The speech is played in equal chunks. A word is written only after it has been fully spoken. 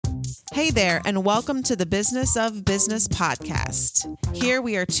Hey there, and welcome to the Business of Business podcast. Here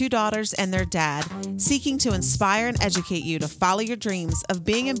we are two daughters and their dad, seeking to inspire and educate you to follow your dreams of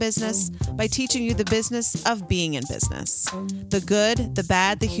being in business by teaching you the business of being in business. The good, the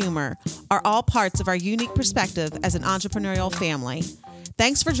bad, the humor are all parts of our unique perspective as an entrepreneurial family.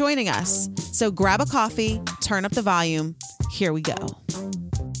 Thanks for joining us. So grab a coffee, turn up the volume. Here we go.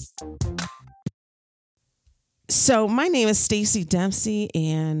 So my name is Stacy Dempsey,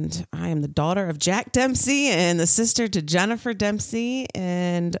 and I am the daughter of Jack Dempsey and the sister to Jennifer Dempsey.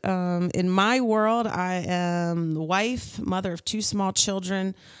 And in my world, I am the wife, mother of two small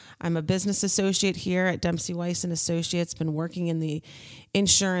children. I'm a business associate here at Dempsey Weiss and Associates. Been working in the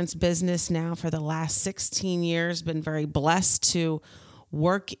insurance business now for the last 16 years. Been very blessed to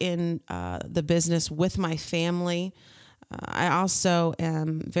work in the business with my family. I also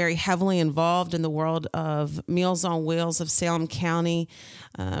am very heavily involved in the world of Meals on Wheels of Salem County.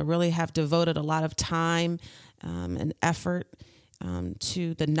 Really have devoted a lot of time and effort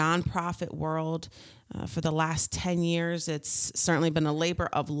to the nonprofit world for the last 10 years. It's certainly been a labor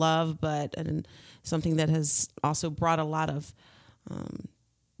of love, but something that has also brought a lot of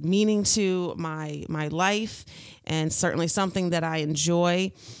meaning to my life, and certainly something that I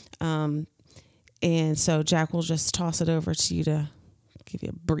enjoy. And so, Jack, we'll just toss it over to you to give you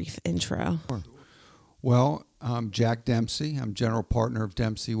a brief intro. Sure. Well, I'm Jack Dempsey. I'm general partner of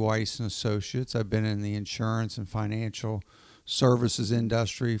Dempsey Weiss and Associates. I've been in the insurance and financial services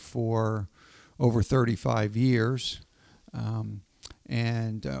industry for over 35 years.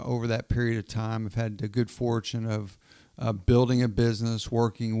 And over that period of time, I've had the good fortune of building a business,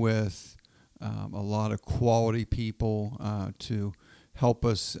 working with a lot of quality people to help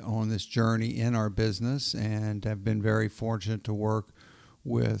us on this journey in our business, and I've been very fortunate to work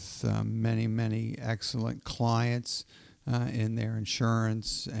with many excellent clients in their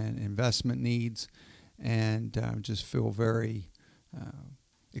insurance and investment needs, and just feel very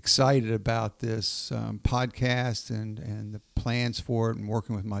excited about this podcast and the plans for it, and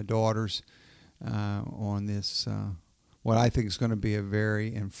working with my daughters on this, what I think is going to be a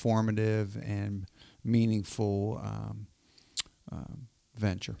very informative and meaningful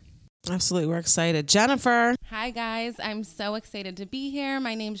venture. Absolutely. We're excited. Jennifer. Hi, guys. I'm so excited to be here.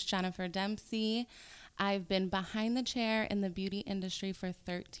 My name's Jennifer Dempsey. I've been behind the chair in the beauty industry for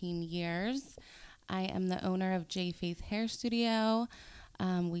 13 years. I am the owner of J Faith Hair Studio.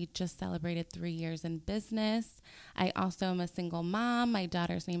 We just celebrated 3 years in business. I also am a single mom. My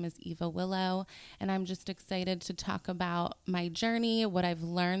daughter's name is Eva Willow, and I'm just excited to talk about my journey, what I've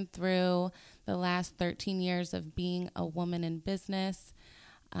learned through the last 13 years of being a woman in business,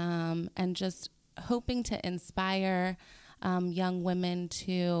 and just hoping to inspire young women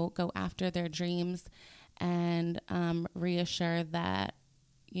to go after their dreams and reassure that,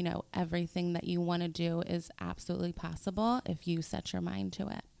 you know, everything that you want to do is absolutely possible if you set your mind to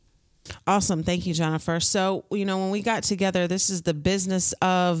it. Awesome. Thank you, Jennifer. So, you know, when we got together, this is the business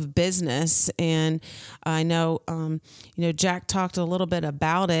of business. And I know, Jack talked a little bit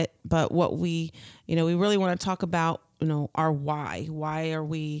about it, but what we really want to talk about, our why. Why are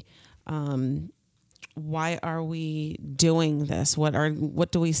we doing this?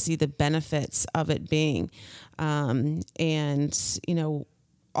 What do we see the benefits of it being?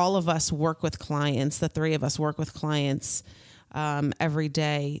 All of us work with clients. The three of us work with clients every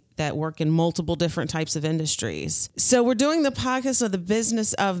day that work in multiple different types of industries. So we're doing the podcast of the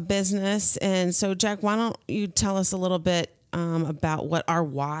business of business. And so, Jack, why don't you tell us a little bit about what our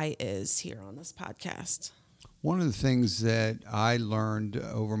why is here on this podcast? One of the things that I learned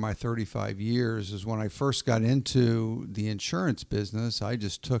over my 35 years is when I first got into the insurance business, I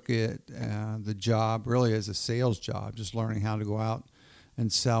just took the job really as a sales job, just learning how to go out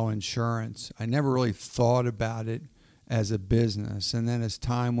and sell insurance. I never really thought about it as a business. And then as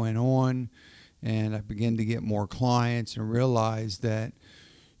time went on and I began to get more clients and realized that,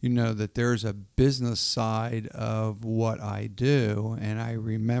 that there's a business side of what I do. And I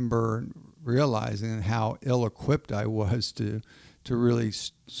remember realizing how ill-equipped I was to really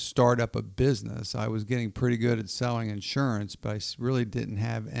start up a business. I was getting pretty good at selling insurance, but I really didn't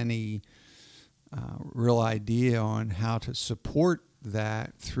have any real idea on how to support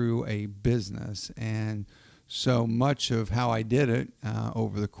that through a business. And so much of how I did it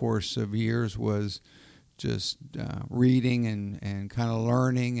over the course of years was just reading and kind of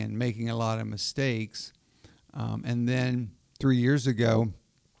learning and making a lot of mistakes. And then 3 years ago,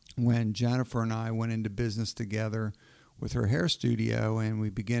 when Jennifer and I went into business together with her hair studio, and we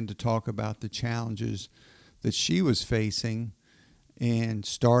began to talk about the challenges that she was facing in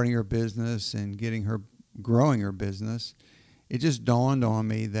starting her business and growing her business, it just dawned on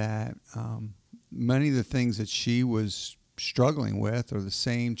me that many of the things that she was struggling with are the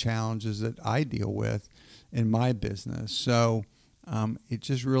same challenges that I deal with in my business. So it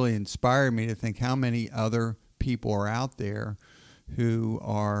just really inspired me to think how many other people are out there who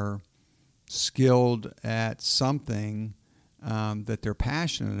are skilled at something that they're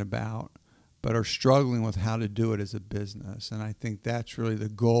passionate about, but are struggling with how to do it as a business. And I think that's really the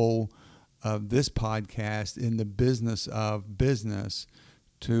goal of this podcast, In the Business of Business,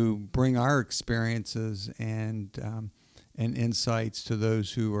 to bring our experiences and insights to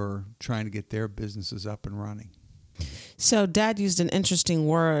those who are trying to get their businesses up and running. So Dad used an interesting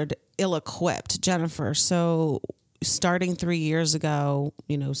word, ill-equipped, Jennifer. So starting 3 years ago,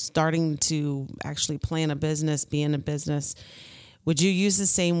 starting to actually plan a business, be in a business, would you use the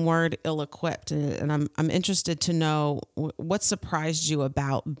same word, ill-equipped? And I'm interested to know what surprised you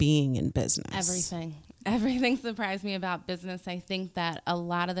about being in business. Everything surprised me about business. I think that a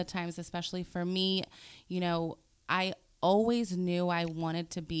lot of the times, especially for me, I always knew I wanted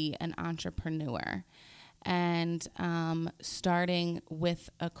to be an entrepreneur. And starting with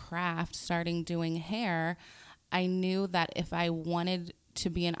a craft, starting doing hair, I knew that if I wanted to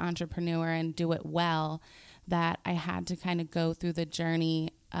be an entrepreneur and do it well, that I had to kind of go through the journey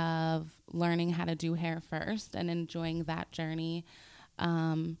of learning how to do hair first and enjoying that journey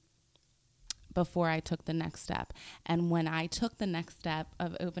before I took the next step. And when I took the next step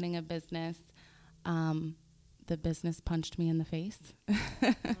of opening a business, the business punched me in the face.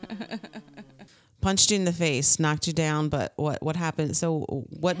 Punched you in the face, knocked you down, but what happened? So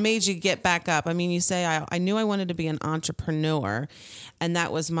what made you get back up? I mean, you say, I knew I wanted to be an entrepreneur, and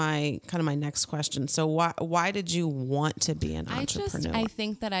that was my next question. So why did you want to be an entrepreneur? I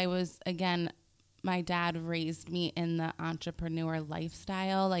think that I was, again, my dad raised me in the entrepreneur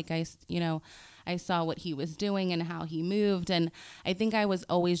lifestyle. Like I saw what he was doing and how he moved, and I think I was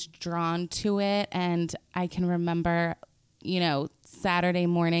always drawn to it. And I can remember, Saturday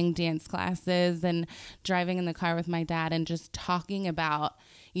morning dance classes and driving in the car with my dad and just talking about,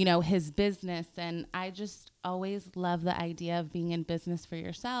 his business. And I just always love the idea of being in business for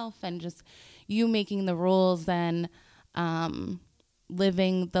yourself and just you making the rules and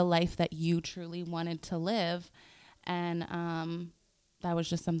living the life that you truly wanted to live. And that was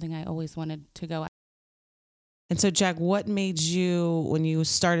just something I always wanted to go at. And so, Jack, what made you, when you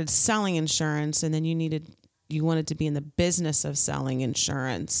started selling insurance and then you wanted to be in the business of selling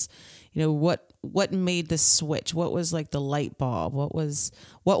insurance, what made the switch? What was like the light bulb? What was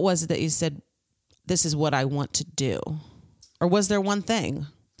it that you said, this is what I want to do? Or was there one thing?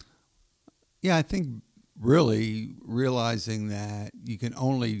 Yeah, I think really realizing that you can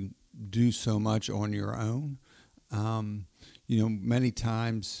only do so much on your own. Many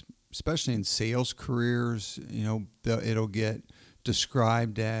times, especially in sales careers, it'll get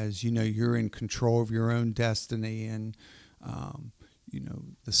described as, you're in control of your own destiny, and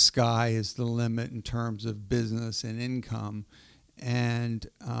the sky is the limit in terms of business and income, and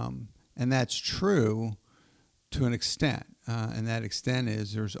that's true to an extent, and that extent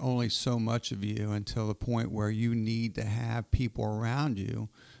is there's only so much of you until the point where you need to have people around you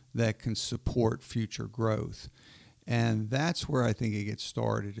that can support future growth. And that's where I think it gets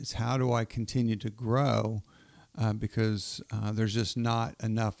started, is how do I continue to grow, because there's just not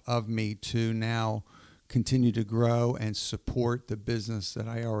enough of me to now continue to grow and support the business that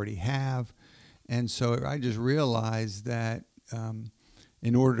I already have. And so I just realized that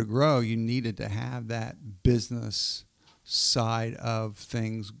in order to grow, you needed to have that business side of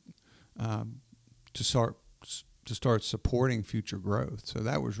things to start supporting future growth. So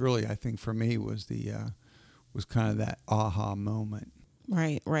that was really, I think, for me, was kind of that aha moment.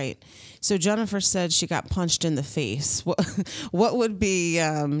 Right. So Jennifer said she got punched in the face. What would be,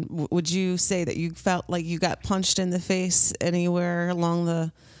 would you say that you felt like you got punched in the face anywhere along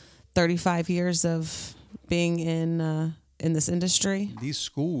the 35 years of being in this industry? These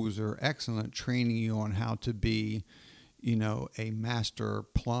schools are excellent, training you on how to be, a master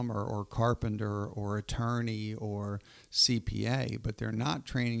plumber or carpenter or attorney or CPA, but they're not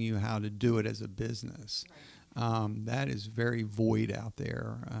training you how to do it as a business. Right. That is very void out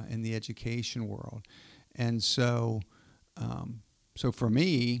there in the education world. And so for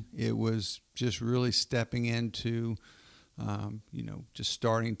me, it was just really stepping into, just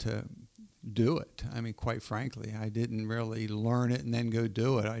starting to do it. I mean, quite frankly, I didn't really learn it and then go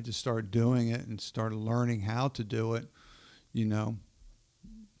do it. I just started doing it and started learning how to do it,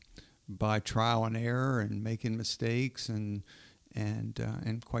 by trial and error and making mistakes. And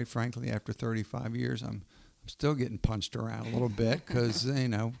quite frankly, after 35 years, I'm still getting punched around a little bit because,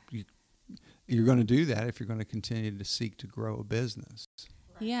 you're going to do that if you're going to continue to seek to grow a business.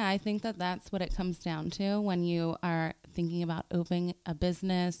 Yeah, I think that that's what it comes down to when you are thinking about opening a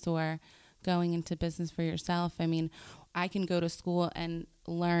business or going into business for yourself. I mean, I can go to school and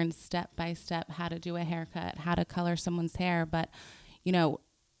learn step by step how to do a haircut, how to color someone's hair, but, you know,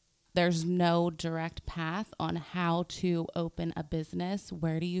 there's no direct path on how to open a business.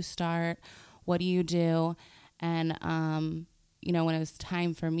 Where do you start? What do you do? And, you know, when it was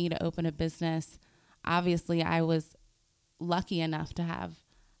time for me to open a business, obviously I was lucky enough to have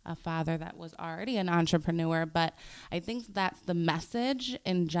a father that was already an entrepreneur. But I think that's the message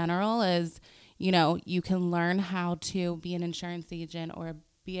in general is, you know, you can learn how to be an insurance agent or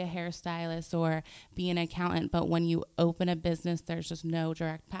be a hairstylist or be an accountant. But when you open a business, there's just no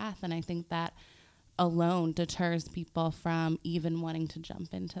direct path. And I think that alone deters people from even wanting to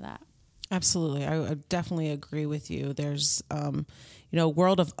jump into that. Absolutely. I definitely agree with you. There's, you know,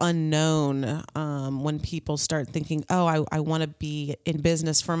 world of unknown when people start thinking, oh, I want to be in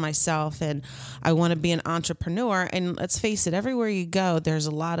business for myself and I want to be an entrepreneur. And let's face it, everywhere you go, there's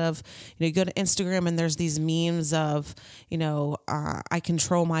a lot of, you know, you go to Instagram and there's these memes of, you know, I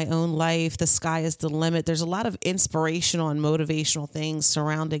control my own life. The sky is the limit. There's a lot of inspirational and motivational things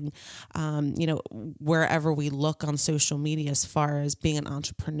surrounding, you know, wherever we look on social media as far as being an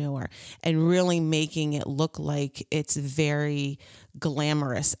entrepreneur. And really making it look like it's very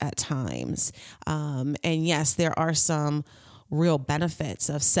glamorous at times. And yes, there are some real benefits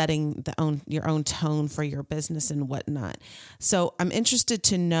of setting your own tone for your business and whatnot. So I'm interested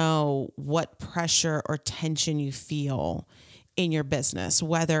to know what pressure or tension you feel in your business,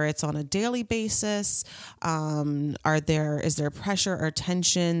 whether it's on a daily basis. Is there pressure or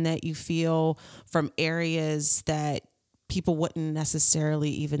tension that you feel from areas that people wouldn't necessarily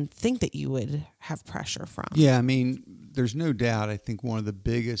even think that you would have pressure from? Yeah, I mean, there's no doubt. I think one of the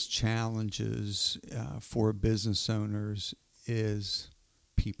biggest challenges for business owners is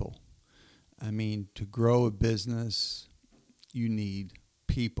people. I mean, to grow a business, you need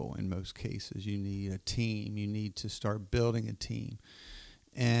people in most cases. You need a team. You need to start building a team.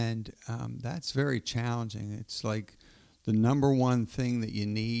 And that's very challenging. It's like the number one thing that you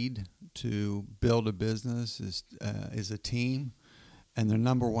need to build a business is a team, and the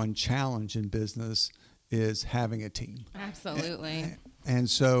number one challenge in business is having a team. Absolutely. And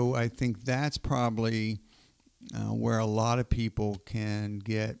so I think that's probably where a lot of people can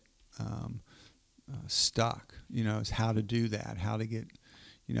get stuck. You know, is how to do that, how to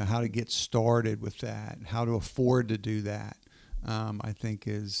get started with that, how to afford to do that. I think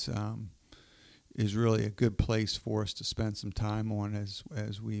is really a good place for us to spend some time on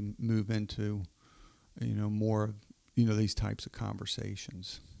as we move into, you know, more of, you know, these types of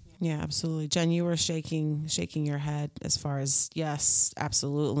conversations. Yeah, absolutely. Jen, you were shaking your head as far as, yes,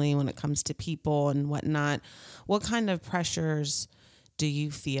 absolutely. When it comes to people and whatnot, what kind of pressures do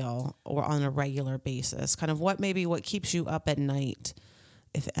you feel or on a regular basis? Kind of what keeps you up at night,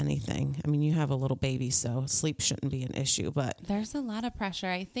 if anything? I mean, you have a little baby, so sleep shouldn't be an issue, but there's a lot of pressure.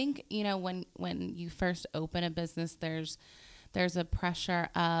 I think, you know, when you first open a business, there's a pressure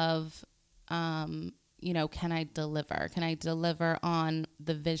of, you know, can I deliver? Can I deliver on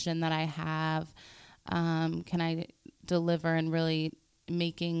the vision that I have? Can I deliver and really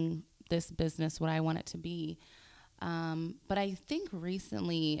making this business what I want it to be? But I think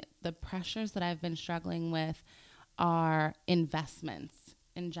recently the pressures that I've been struggling with are investments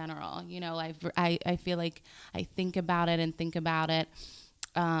in general. You know, I feel like I think about it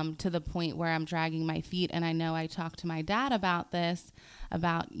to the point where I'm dragging my feet. And I know I talked to my dad about this,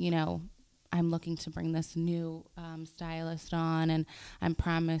 you know, I'm looking to bring this new stylist on, and I'm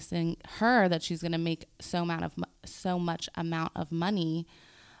promising her that she's going to make so much amount of money.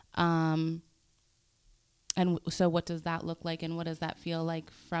 And so what does that look like, and what does that feel like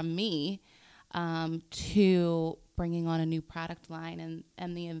from me to bringing on a new product line,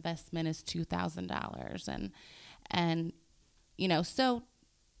 and the investment is $2,000, and you know, so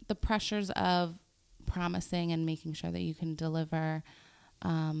the pressures of promising and making sure that you can deliver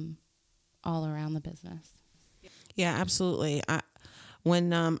all around the business. Yeah, absolutely.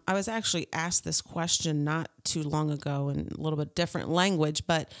 When I was actually asked this question not too long ago in a little bit different language,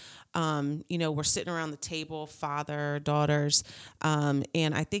 but you know, we're sitting around the table, father, daughters, and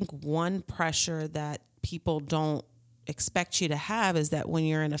I think one pressure that people don't expect you to have is that when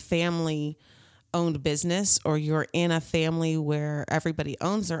you're in a family-owned business, or you're in a family where everybody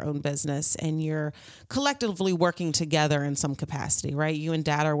owns their own business and you're collectively working together in some capacity, right? You and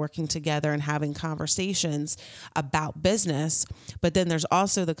dad are working together and having conversations about business, but then there's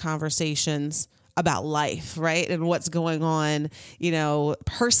also the conversations about life, right? And what's going on,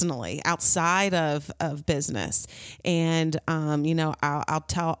 personally outside of business. And, I'll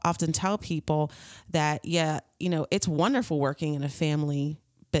often tell people that, it's wonderful working in a family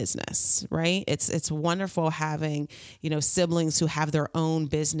business, right? It's wonderful having, siblings who have their own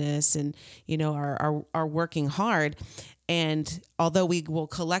business and, are working hard. And although we will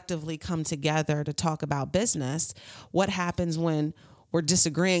collectively come together to talk about business, what happens when we're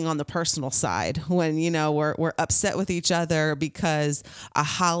disagreeing on the personal side, when, we're upset with each other because a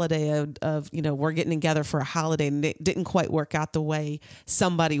holiday of we're getting together for a holiday and it didn't quite work out the way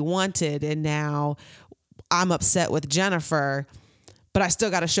somebody wanted. And now I'm upset with Jennifer, but I still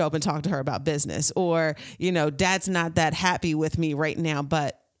got to show up and talk to her about business. Or, Dad's not that happy with me right now,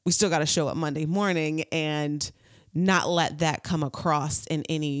 but we still got to show up Monday morning and not let that come across in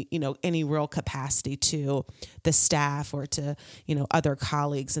any real capacity to the staff or to, other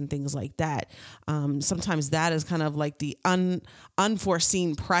colleagues and things like that. Sometimes that is kind of like the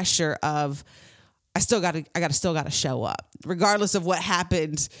unforeseen pressure of, I still got to show up regardless of what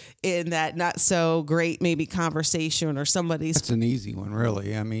happened in that not so great maybe conversation or somebody's. That's an easy one,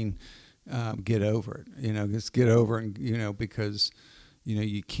 really. I mean, get over it, just get over it, because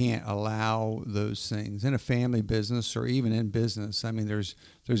you can't allow those things in a family business or even in business. I mean, there's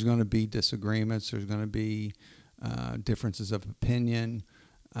going to be disagreements. There's going to be differences of opinion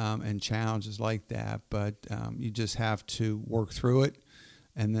and challenges like that. But you just have to work through it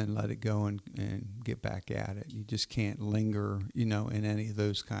and then let it go and get back at it. You just can't linger, in any of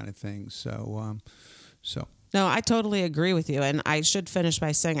those kind of things. So. No, I totally agree with you. And I should finish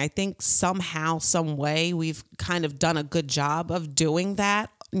by saying, I think somehow, some way, we've kind of done a good job of doing that,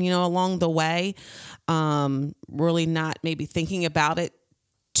 along the way. Really not maybe thinking about it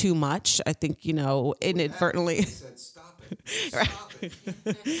too much. I think, inadvertently. Said, stop it. Stop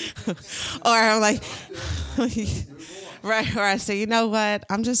it. Or I'm like, right. Or I say, you know what?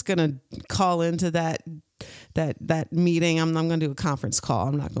 I'm just going to call into that meeting. I'm going to do a conference call.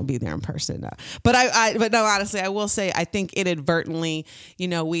 I'm not going to be there in person. But no, honestly, I will say, I think inadvertently,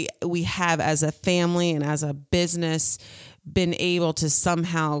 we have as a family and as a business been able to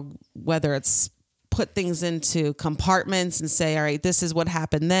somehow, whether it's put things into compartments and say, all right, this is what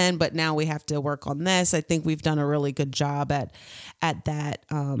happened then, but now we have to work on this. I think we've done a really good job at that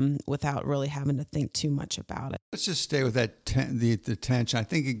without really having to think too much about it. Let's just stay with that the tension. I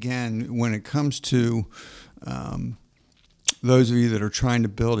think, again, when it comes to those of you that are trying to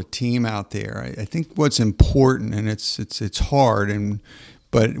build a team out there, I think what's important, and it's hard,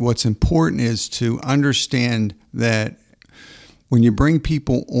 but what's important is to understand that when you bring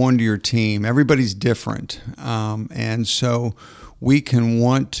people onto your team, everybody's different. And so we can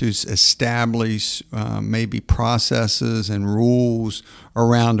want to establish maybe processes and rules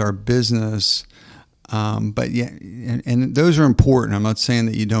around our business. But yeah, and those are important. I'm not saying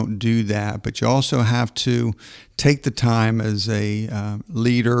that you don't do that, but you also have to take the time as a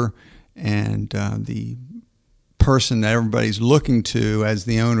leader and the person that everybody's looking to as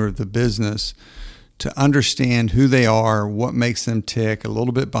the owner of the business to understand who they are, what makes them tick, a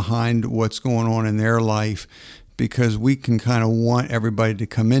little bit behind what's going on in their life, because we can kind of want everybody to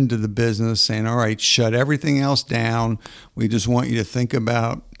come into the business saying, all right, shut everything else down. We just want you to think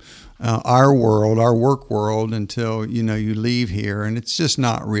about our world, our work world until, you leave here. And it's just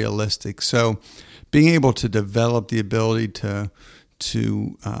not realistic. So being able to develop the ability to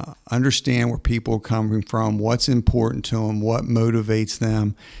understand where people are coming from, what's important to them, what motivates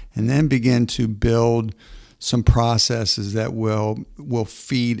them, and then begin to build some processes that will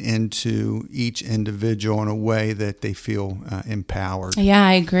feed into each individual in a way that they feel empowered. Yeah,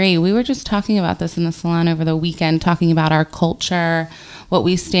 I agree. We were just talking about this in the salon over the weekend, talking about our culture, what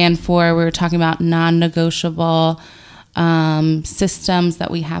we stand for. We were talking about non-negotiable systems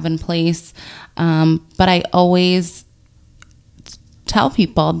that we have in place. But I always tell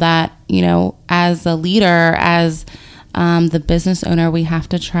people that, as a leader, as the business owner, we have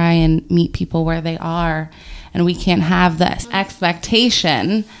to try and meet people where they are. And we can't have this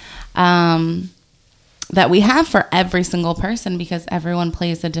expectation that we have for every single person, because everyone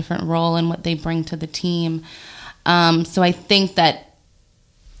plays a different role in what they bring to the team. So I think that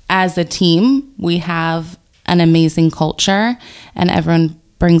as a team, we have an amazing culture and everyone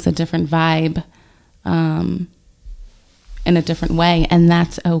brings a different vibe in a different way, and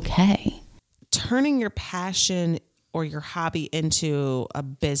that's okay. Turning your passion or your hobby into a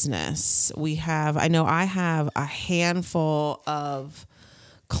business. I know I have a handful of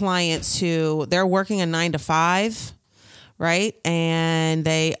clients who they're working a 9-to-5, right? And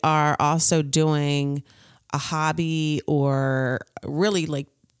they are also doing a hobby, or really like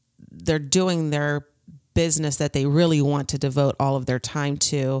they're doing their business that they really want to devote all of their time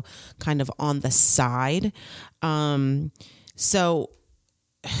to kind of on the side. So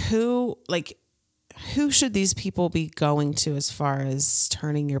who should these people be going to as far as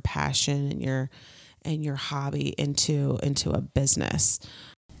turning your passion and your hobby into a business?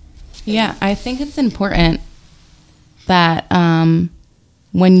 Yeah, I think it's important that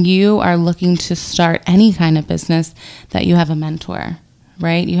when you are looking to start any kind of business, that you have a mentor,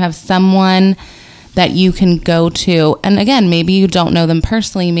 right? You have someone that you can go to. And again, maybe you don't know them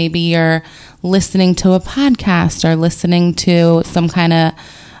personally. Maybe you're listening to a podcast or listening to some kind of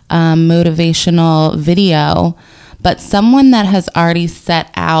motivational video, but someone that has already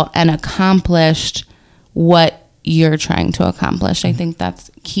set out and accomplished what you're trying to accomplish. I think that's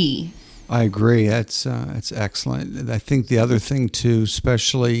key. I agree. That's excellent. I think the other thing too,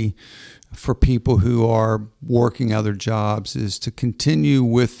 especially for people who are working other jobs, is to continue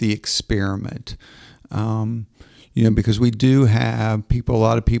with the experiment. Because we do have people, a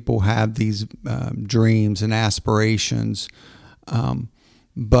lot of people have these dreams and aspirations,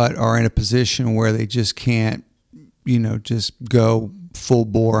 but are in a position where they just can't, just go full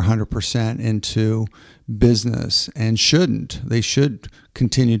bore 100% into business, and shouldn't. They should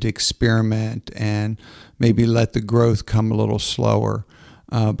continue to experiment and maybe let the growth come a little slower.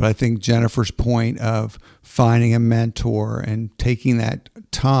 But I think Jennifer's point of finding a mentor and taking that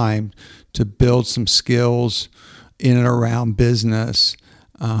time to build some skills in and around business,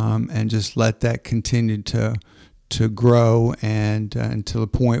 and just let that continue to grow and to the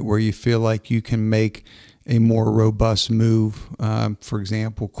point where you feel like you can make a more robust move. For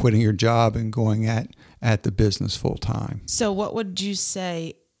example, quitting your job and going at the business full time. So what would you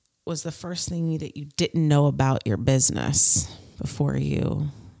say was the first thing that you didn't know about your business before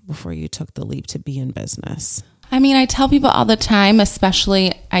you took the leap to be in business? I mean, I tell people all the time,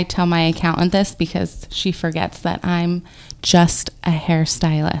 especially I tell my accountant this because she forgets that I'm just a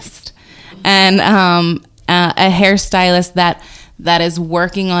hairstylist, and a hairstylist that is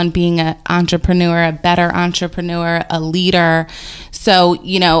working on being an entrepreneur, a better entrepreneur, a leader. So,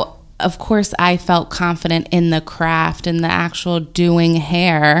 of course, I felt confident in the craft and the actual doing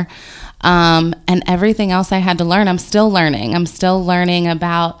hair, and everything else I had to learn. I'm still learning. I'm still learning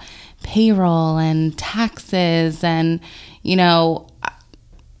about payroll and taxes, and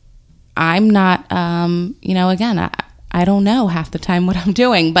I'm not, again, I don't know half the time what I'm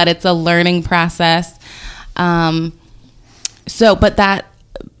doing, but it's a learning process. But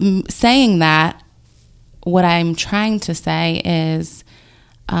saying that, what I'm trying to say is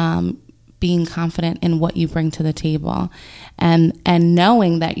being confident in what you bring to the table, and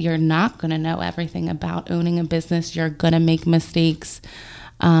knowing that you're not going to know everything about owning a business. You're going to make mistakes,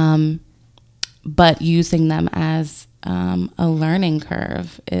 but using them as a learning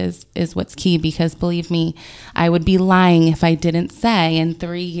curve is what's key, because believe me, I would be lying if I didn't say in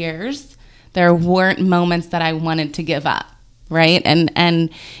 3 years there weren't moments that I wanted to give up, right? And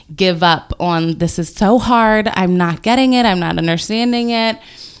give up on, this is so hard, I'm not getting it, I'm not understanding it,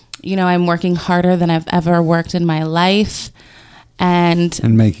 I'm working harder than I've ever worked in my life, and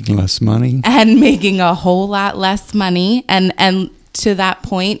making less money, and making a whole lot less money, and to that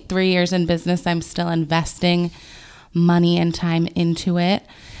point, 3 years in business, I'm still investing money and time into it.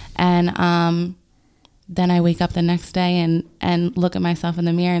 And then I wake up the next day and look at myself in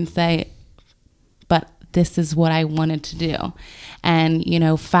the mirror and say, but this is what I wanted to do. And,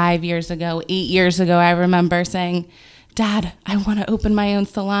 5 years ago, 8 years ago, I remember saying, Dad, I want to open my own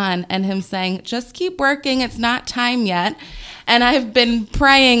salon. And him saying, just keep working. It's not time yet. And I've been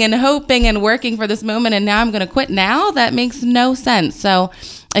praying and hoping and working for this moment, and now I'm going to quit now? That makes no sense. So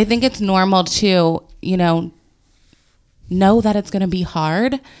I think it's normal to, know that it's going to be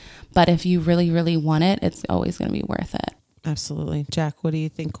hard, but if you really, really want it, it's always going to be worth it. Absolutely. Jack, what do you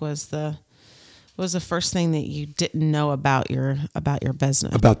think was the first thing that you didn't know about your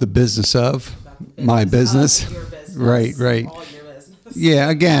business? About the business of my business? Of your business. Right. All your business. Yeah,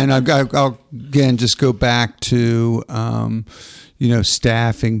 again, I'll just go back to,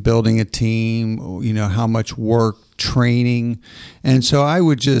 staffing, building a team, how much work, training. And so I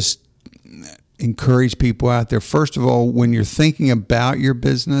would just encourage people out there, first of all, when you're thinking about your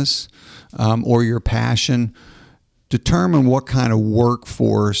business or your passion, determine what kind of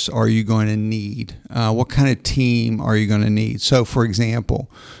workforce are you going to need? What kind of team are you going to need? So, for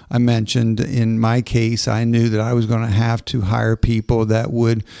example, I mentioned in my case, I knew that I was going to have to hire people that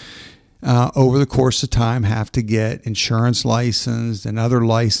would, over the course of time, have to get insurance licensed and other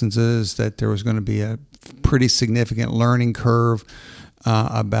licenses, that there was going to be a pretty significant learning curve.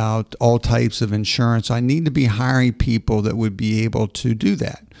 about all types of insurance. I need to be hiring people that would be able to do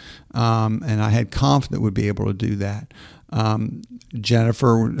that. And I had confidence would be able to do that.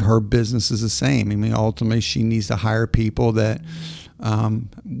 Jennifer, her business is the same. I mean, ultimately, she needs to hire people that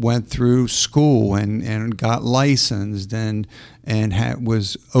went through school and got licensed and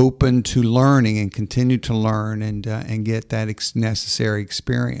was open to learning and continue to learn and get that necessary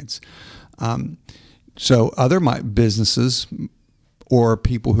experience. So other businesses or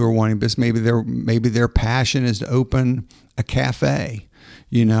people who are wanting business, maybe their passion is to open a cafe,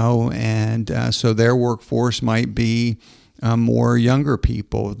 and so their workforce might be more younger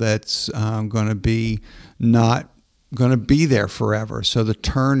people that's going to be not going to be there forever. So the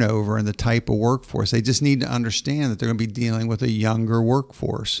turnover and the type of workforce, they just need to understand that they're going to be dealing with a younger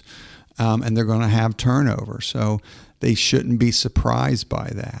workforce, and they're going to have turnover. So they shouldn't be surprised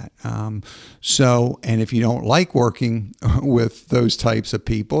by that. And if you don't like working with those types of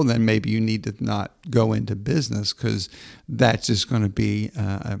people, then maybe you need to not go into business, because that's just going to be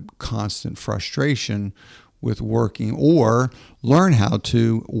a constant frustration with working, or learn how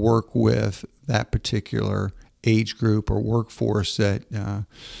to work with that particular age group or workforce that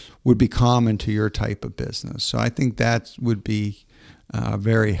would be common to your type of business. So I think that would be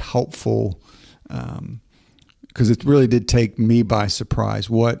very helpful, because it really did take me by surprise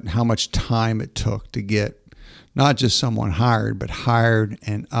how much time it took to get not just someone hired, but hired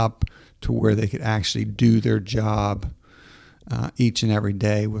and up to where they could actually do their job each and every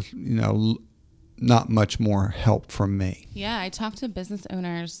day with, not much more help from me. Yeah, I talk to business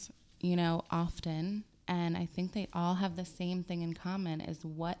owners, often, and I think they all have the same thing in common: is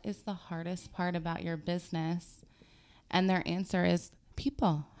what is the hardest part about your business? And their answer is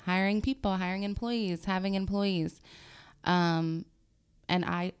people, hiring employees, having employees. And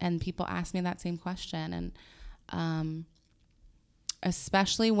people ask me that same question. And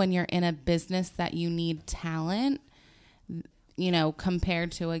especially when you're in a business that you need talent,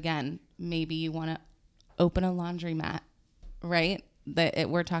 compared to, again, maybe you want to open a laundromat, right?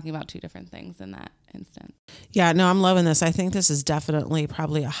 We're talking about two different things in that instance. Yeah, no, I'm loving this. I think this is definitely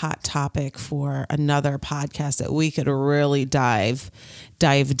probably a hot topic for another podcast that we could really dive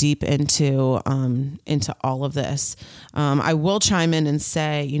deep into all of this. I will chime in and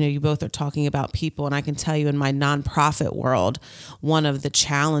say, you both are talking about people, and I can tell you in my nonprofit world, one of the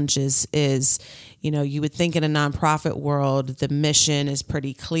challenges is, you would think in a nonprofit world, the mission is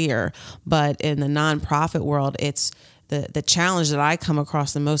pretty clear, but in the nonprofit world, it's the challenge that I come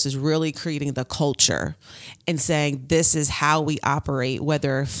across the most is really creating the culture and saying this is how we operate,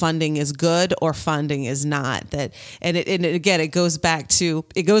 whether funding is good or funding is not. It goes back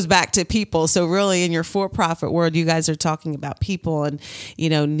to people. So really, in your for-profit world, you guys are talking about people and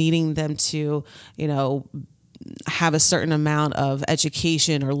needing them to have a certain amount of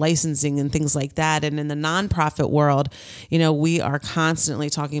education or licensing and things like that. And in the nonprofit world, we are constantly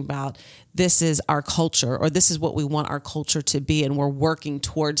talking about this is our culture, or this is what we want our culture to be. And we're working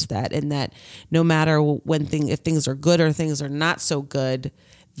towards that. And that no matter if things are good or things are not so good,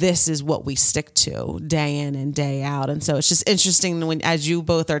 this is what we stick to day in and day out. And so it's just interesting as you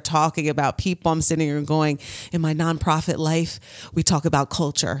both are talking about people, I'm sitting here going, in my nonprofit life, we talk about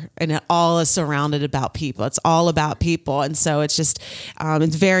culture, and it all is surrounded about people. It's all about people. And so it's just,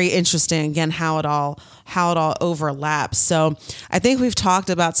 it's very interesting, again, how it all overlaps. So I think we've talked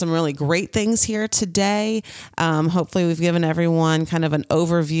about some really great things here today. Hopefully we've given everyone kind of an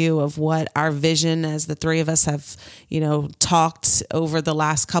overview of what our vision, as the three of us have, talked over the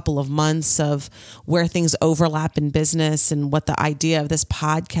last couple of months, of where things overlap in business and what the idea of this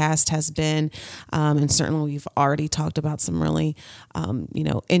podcast has been. And certainly we've already talked about some really,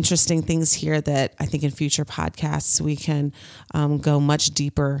 interesting things here that I think in future podcasts we can go much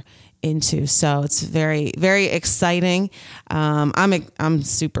deeper into. So it's very, very exciting. I'm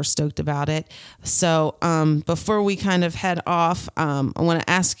super stoked about it. So before we kind of head off, I want to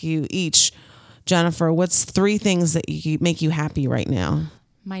ask you each, Jennifer, what's 3 things that make you happy right now?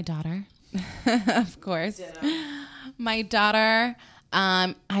 My daughter, of course. My daughter.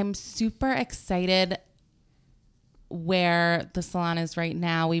 I'm super excited where the salon is right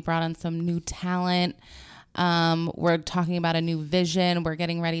now. We brought on some new talent. We're talking about a new vision. We're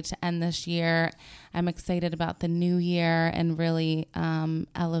getting ready to end this year. I'm excited about the new year and really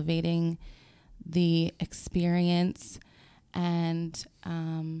elevating the experience and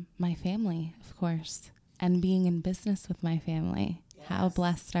my family, of course, and being in business with my family. Yes. How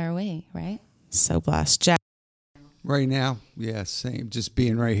blessed are we, right? So blessed. Jack? Right now, yeah, same. Just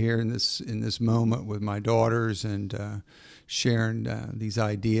being right here in this moment with my daughters and sharing these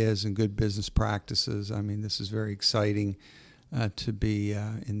ideas and good business practices. I mean, this is very exciting. to be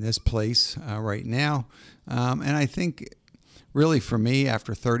in this place right now. And I think really for me,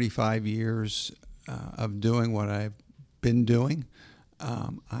 after 35 years of doing what I've been doing,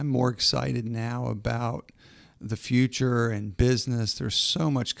 I'm more excited now about the future and business. There's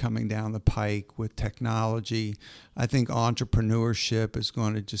so much coming down the pike with technology. I think entrepreneurship is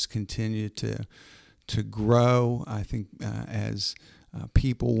going to just continue to grow. I think as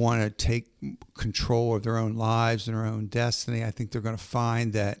people want to take control of their own lives and their own destiny, I think they're going to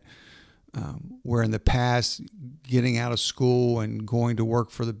find that where in the past getting out of school and going to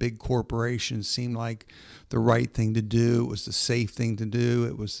work for the big corporations seemed like the right thing to do, it was the safe thing to do,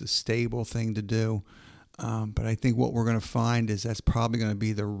 it was the stable thing to do. But I think what we're going to find is that's probably going to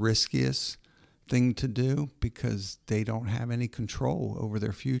be the riskiest thing to do because they don't have any control over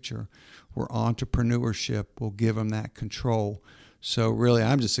their future, where entrepreneurship will give them that control. So really,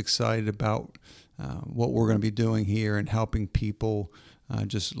 I'm just excited about what we're going to be doing here and helping people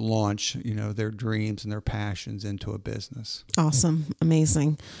just launch, their dreams and their passions into a business. Awesome.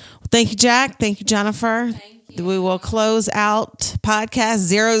 Amazing. Well, thank you, Jack. Thank you, Jennifer. Thank you. We will close out podcast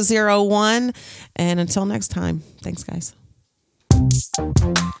 001. And until next time, thanks, guys.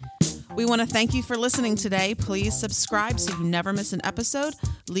 We want to thank you for listening today. Please subscribe so you never miss an episode.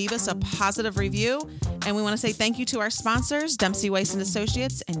 Leave us a positive review. And we want to say thank you to our sponsors, Dempsey Weiss &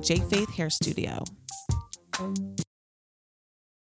 Associates and J. Faith Hair Studio.